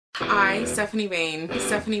I, Stephanie Bain,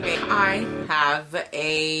 I have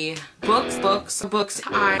a books. I'm a book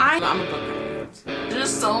nerd. There's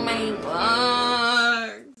so many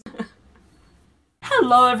books.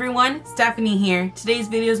 Hello everyone, Stephanie here. Today's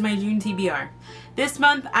video is my June TBR. This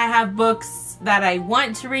month I have books that I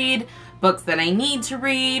want to read, books that I need to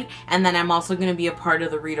read, and then I'm also going to be a part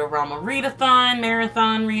of the Read-O-Rama Marathon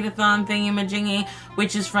Readathon thingy-majingy,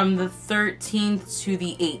 which is from the 13th to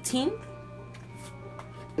the 18th?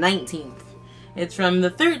 19th. It's from the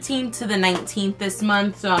 13th to the 19th this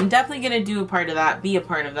month, so I'm definitely going to do a part of that, be a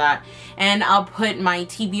part of that, and I'll put my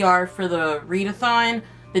TBR for the Readathon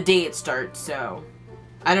the day it starts, so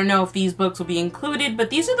I don't know if these books will be included,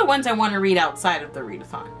 but these are the ones I want to read outside of the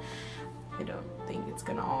Readathon. I don't think it's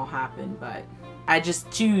gonna all happen, but I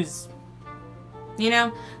just choose, you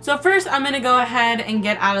know? So first I'm gonna go ahead and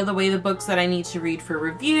get out of the way the books that I need to read for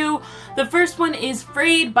review. The first one is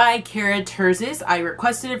Frayed by Kara Terzis. I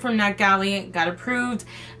requested it from NetGalley, got approved.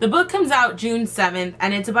 The book comes out June 7th,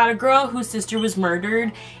 and it's about a girl whose sister was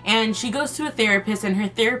murdered, and she goes to a therapist, and her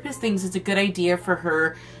therapist thinks it's a good idea for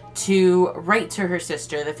her to write to her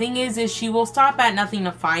sister. The thing is she will stop at nothing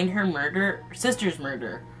to find her sister's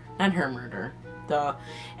murder. Not her murder, duh.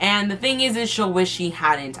 And the thing is she'll wish she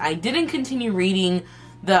hadn't. I didn't continue reading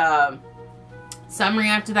the summary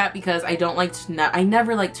after that because I don't like to, I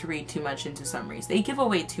never like to read too much into summaries. They give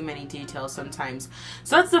away too many details sometimes.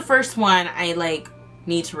 So that's the first one I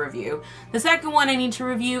need to review. The second one I need to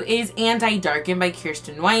review is Anti-Darken by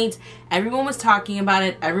Kirsten White. Everyone was talking about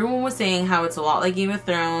it. Everyone was saying how it's a lot like Game of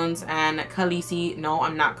Thrones, and Khaleesi, no,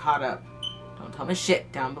 I'm not caught up. Don't tell me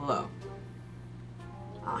shit down below.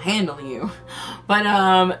 I'll handle you.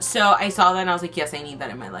 But so I saw that and I was like, yes, I need that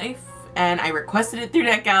in my life. And I requested it through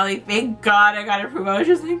NetGalley. Thank God I got approved. I was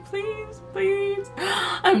just like, please, please.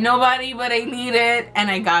 I'm nobody, but I need it.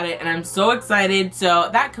 And I got it and I'm so excited. So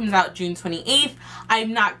that comes out June 28th.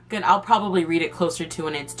 I'll probably read it closer to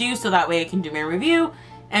when it's due so that way I can do my review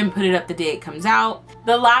and put it up the day it comes out.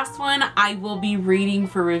 The last one I will be reading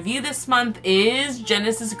for review this month is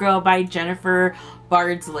Genesis Girl by Jennifer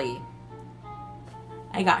Bardsley.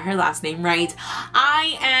 I got her last name right.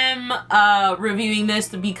 I am reviewing this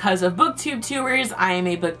because of BookTube Tours. I am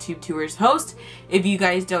a BookTube Tours host. If you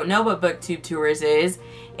guys don't know what BookTube Tours is,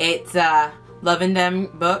 it's Loving Them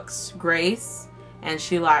Books, Grace, and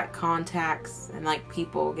she contacts and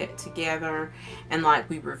people get together and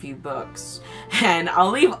we review books. And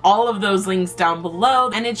I'll leave all of those links down below.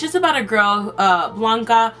 And it's just about a girl,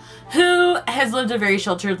 Blanca, who has lived a very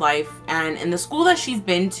sheltered life, and in the school that she's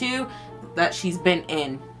been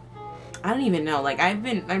in, I don't even know, I've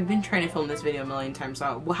been trying to film this video a million times,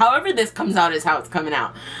 so however this comes out is how it's coming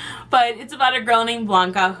out. But it's about a girl named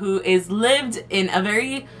Blanca who is lived in a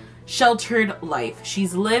very sheltered life.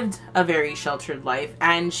 She's lived a very sheltered life,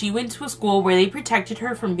 and she went to a school where they protected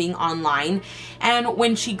her from being online, and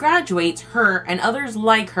when she graduates, her and others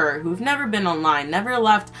like her who've never been online, never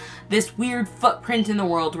left this weird footprint in the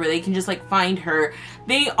world where they can just find her,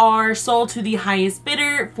 they are sold to the highest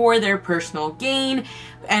bidder for their personal gain.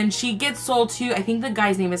 And she gets sold to, I think the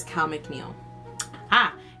guy's name is Cal McNeil.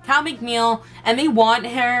 Cal McNeil, and they want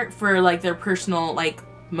her for their personal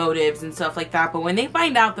motives and stuff like that. But when they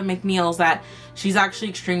find out, the McNeils, that she's actually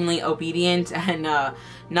extremely obedient and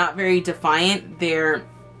not very defiant, they're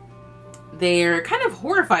kind of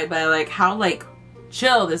horrified by how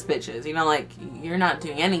chill this bitch is, you know, you're not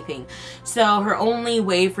doing anything. So her only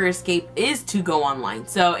way for escape is to go online.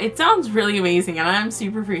 So it sounds really amazing, and I'm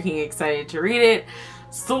super freaking excited to read it.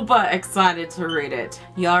 Super excited to read it.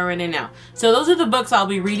 You already know. So those are the books I'll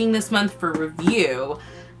be reading this month for review.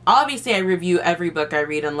 Obviously I review every book I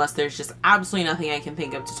read unless there's just absolutely nothing I can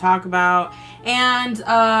think of to talk about. And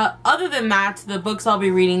other than that, the books I'll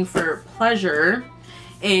be reading for pleasure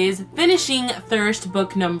is finishing Thirst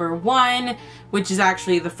book number 1, which is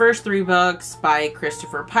actually the first 3 books by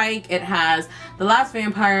Christopher Pike. It has The Last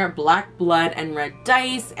Vampire, Black Blood, and Red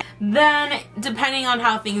Dice. Then, depending on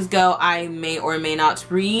how things go, I may or may not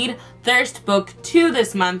read Thirst book 2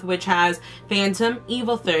 this month, which has Phantom,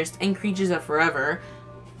 Evil Thirst, and Creatures of Forever,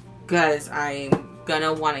 because I'm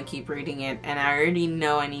gonna want to keep reading it, and I already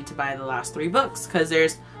know I need to buy the last 3 books because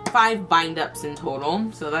there's 5 bind-ups in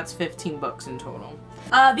total, so that's 15 books in total.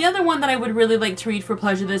 The other one that I would really like to read for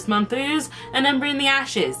pleasure this month is An Ember in the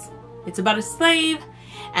Ashes. It's about a slave,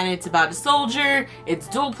 and it's about a soldier. It's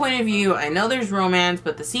dual point of view. I know there's romance,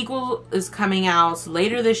 but the sequel is coming out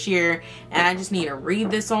later this year, and I just need to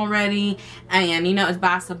read this already. And you know, it's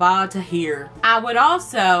by Sabah Tahir. I would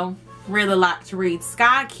also really like to read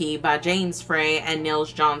Sky Key by James Frey and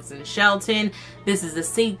Nils Johnson Shelton. This is a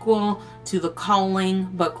sequel to The Calling,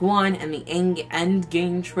 Book 1 and the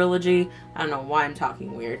Endgame trilogy. I don't know why I'm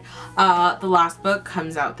talking weird. The last book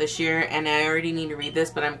comes out this year, and I already need to read this,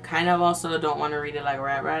 but I'm kind of also don't want to read it like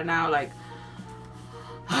right now. Like,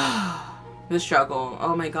 the struggle.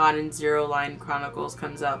 Oh my god, and Zero Line Chronicles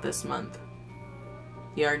comes out this month.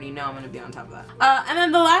 You already know I'm going to be on top of that. And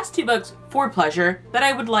then the last two books for pleasure that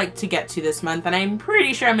I would like to get to this month, and I'm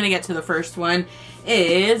pretty sure I'm going to get to the first one,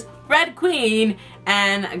 is Red Queen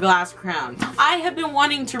and Glass Crown. I have been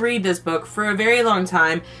wanting to read this book for a very long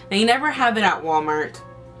time. They never have it at Walmart.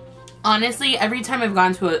 Honestly, every time I've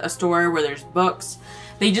gone to a store where there's books,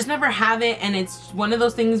 they just never have it, and it's one of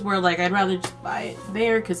those things where, like, I'd rather just buy it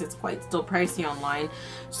there because it's quite still pricey online.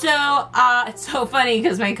 So, it's so funny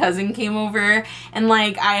because my cousin came over, and,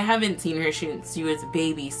 like, I haven't seen her since she was a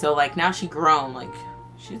baby, so, like, now she's grown, like,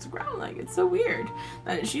 it's so weird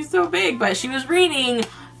that she's so big, but she was reading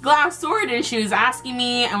Glass Sword, and she was asking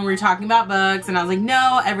me, and we were talking about books, and I was like,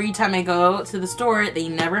 no, every time I go to the store, they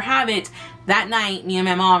never have it. That night, me and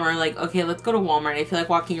my mom are like, okay, let's go to Walmart. I feel like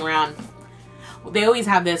walking around. Well, they always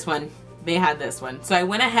have this one. They had this one. So I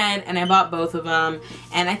went ahead and I bought both of them,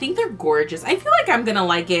 and I think they're gorgeous. I feel like I'm gonna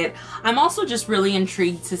like it. I'm also just really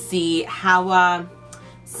intrigued to see how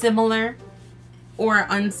similar or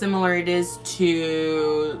unsimilar it is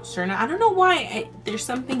to certain. I don't know why. There's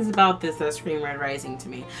some things about this that scream Red Rising to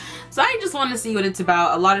me. So I just want to see what it's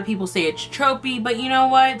about. A lot of people say it's tropey, but you know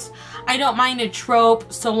what? I don't mind a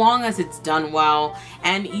trope so long as it's done well.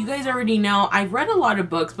 And you guys already know I've read a lot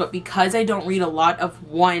of books, but because I don't read a lot of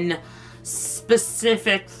one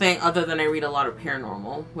specific thing, other than I read a lot of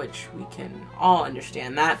paranormal, which we can all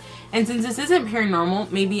understand that. And since this isn't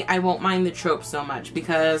paranormal, maybe I won't mind the trope so much,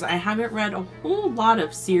 because I haven't read a whole lot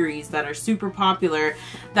of series that are super popular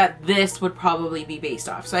that this would probably be based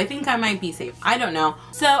off. So I think I might be safe. I don't know.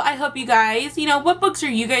 So I hope you guys, you know, what books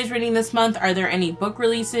are you guys reading this month? Are there any book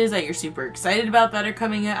releases that you're super excited about that are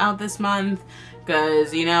coming out this month?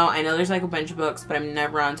 Because, you know, I know there's like a bunch of books, but I'm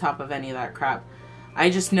never on top of any of that crap. I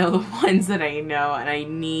just know the ones that I know, and I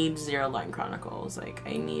need Zero Line Chronicles. Like,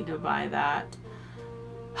 I need to buy that.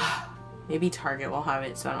 Maybe Target will have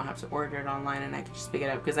it, so I don't have to order it online, and I can just pick it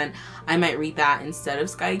up, because then I might read that instead of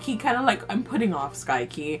Sky Key. Kind of like I'm putting off Sky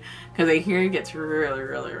Key, because I hear it gets really,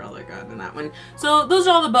 really, really good in that one. So those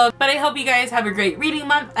are all the books, but I hope you guys have a great reading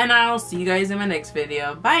month, and I'll see you guys in my next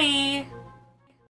video. Bye!